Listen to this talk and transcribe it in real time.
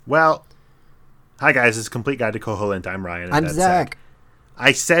Well, hi guys, it's Complete Guide to Koholint. I'm Ryan. And I'm Zach.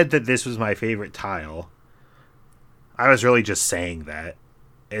 I said that this was my favorite tile. I was really just saying that.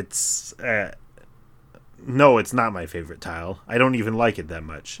 It's, no, it's not my favorite tile. I don't even like it that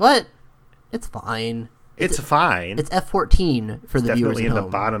much. What? It's fine. It's fine. It's F14 for the viewers definitely at in home. the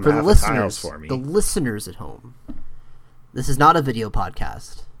bottom for half the of tiles listeners, for me. the listeners at home. This is not a video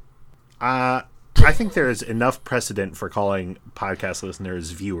podcast. I think there is enough precedent for calling podcast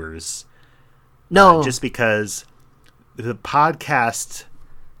listeners viewers. No. Just because the podcast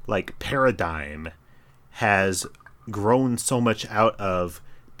paradigm has grown so much out of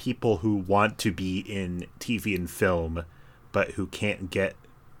people who want to be in TV and film but who can't get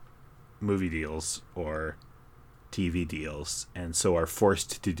movie deals or TV deals and so are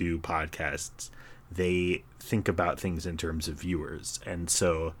forced to do podcasts. They think about things in terms of viewers, and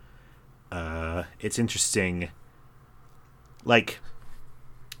so it's interesting,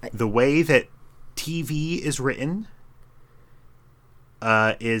 the way that TV is written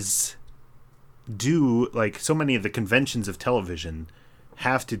is due, so many of the conventions of television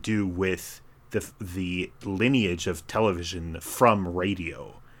have to do with the lineage of television from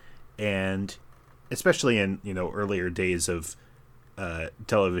radio. And especially in, earlier days of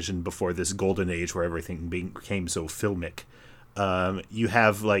television before this golden age where everything became so filmic, you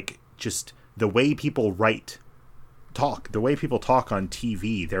have just the way people talk on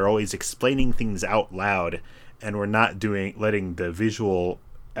TV. They're always explaining things out loud, and we're not letting the visual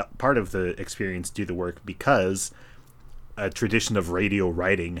part of the experience do the work, because a tradition of radio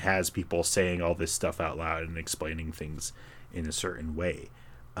writing has people saying all this stuff out loud and explaining things in a certain way.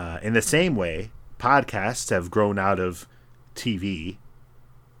 In the same way, podcasts have grown out of TV.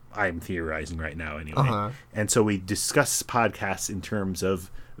 I'm theorizing right now anyway. And so we discuss podcasts in terms of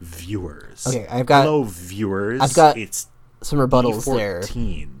viewers. Okay, hello viewers. I've got it's some rebuttals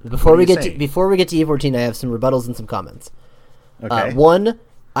E14. there. Before we get to E14, I have some rebuttals and some comments. Okay. One,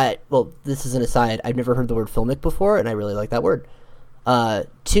 this is an aside. I've never heard the word filmic before, and I really like that word.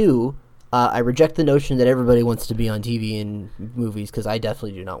 Two, I reject the notion that everybody wants to be on TV and movies, because I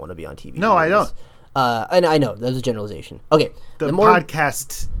definitely do not want to be on TV. No, I don't. And I know that was a generalization. Okay, the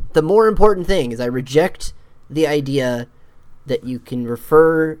podcast. The more important thing is I reject the idea that you can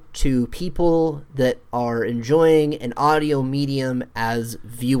refer to people that are enjoying an audio medium as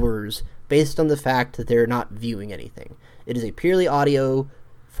viewers based on the fact that they're not viewing anything. It is a purely audio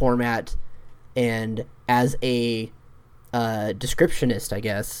format, and as a descriptionist, I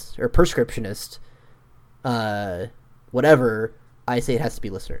guess, or prescriptionist, whatever, I say it has to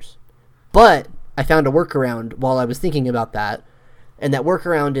be listeners. But I found a workaround while I was thinking about that, and that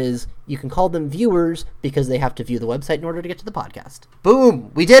workaround is you can call them viewers because they have to view the website in order to get to the podcast.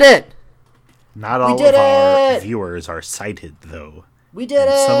 Boom! We did it! Not all of our viewers are sighted, though. We did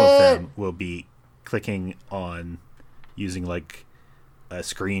it! Some of them will be clicking on using, a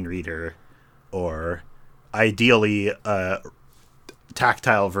screen reader, or ideally a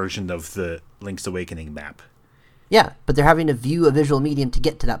tactile version of the Link's Awakening map. Yeah, but they're having to view a visual medium to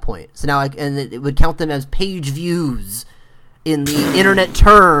get to that point. So now, and it would count them as page views in the internet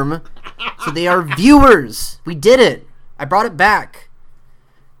term. So they are viewers. We did it. I brought it back.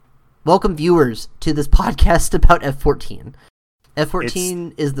 Welcome, viewers, to this podcast about F14.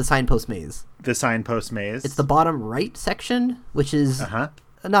 F14 is the signpost maze. The signpost maze. It's the bottom right section, which is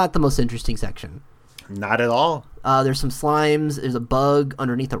not the most interesting section. Not at all. There's some slimes. There's a bug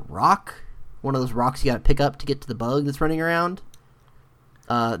underneath a rock. One of those rocks you got to pick up to get to the bug that's running around.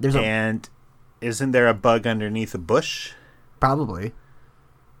 And isn't there a bug underneath a bush? Probably.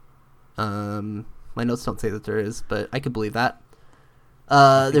 My notes don't say that there is, but I could believe that.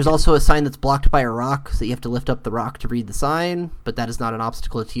 There's also a sign that's blocked by a rock, so you have to lift up the rock to read the sign, but that is not an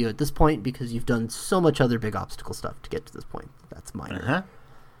obstacle to you at this point because you've done so much other big obstacle stuff to get to this point. That's minor.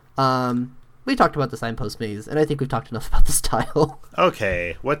 We talked about the signpost maze, and I think we've talked enough about this tile.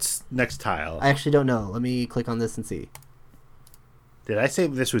 Okay, what's next tile? I actually don't know. Let me click on this and see. Did I say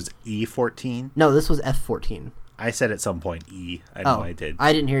this was E14? No, this was F14. I said at some point E. I know I did.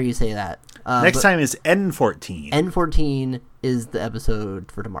 I didn't hear you say that. Next time is N14. N14 is the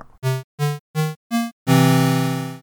episode for tomorrow.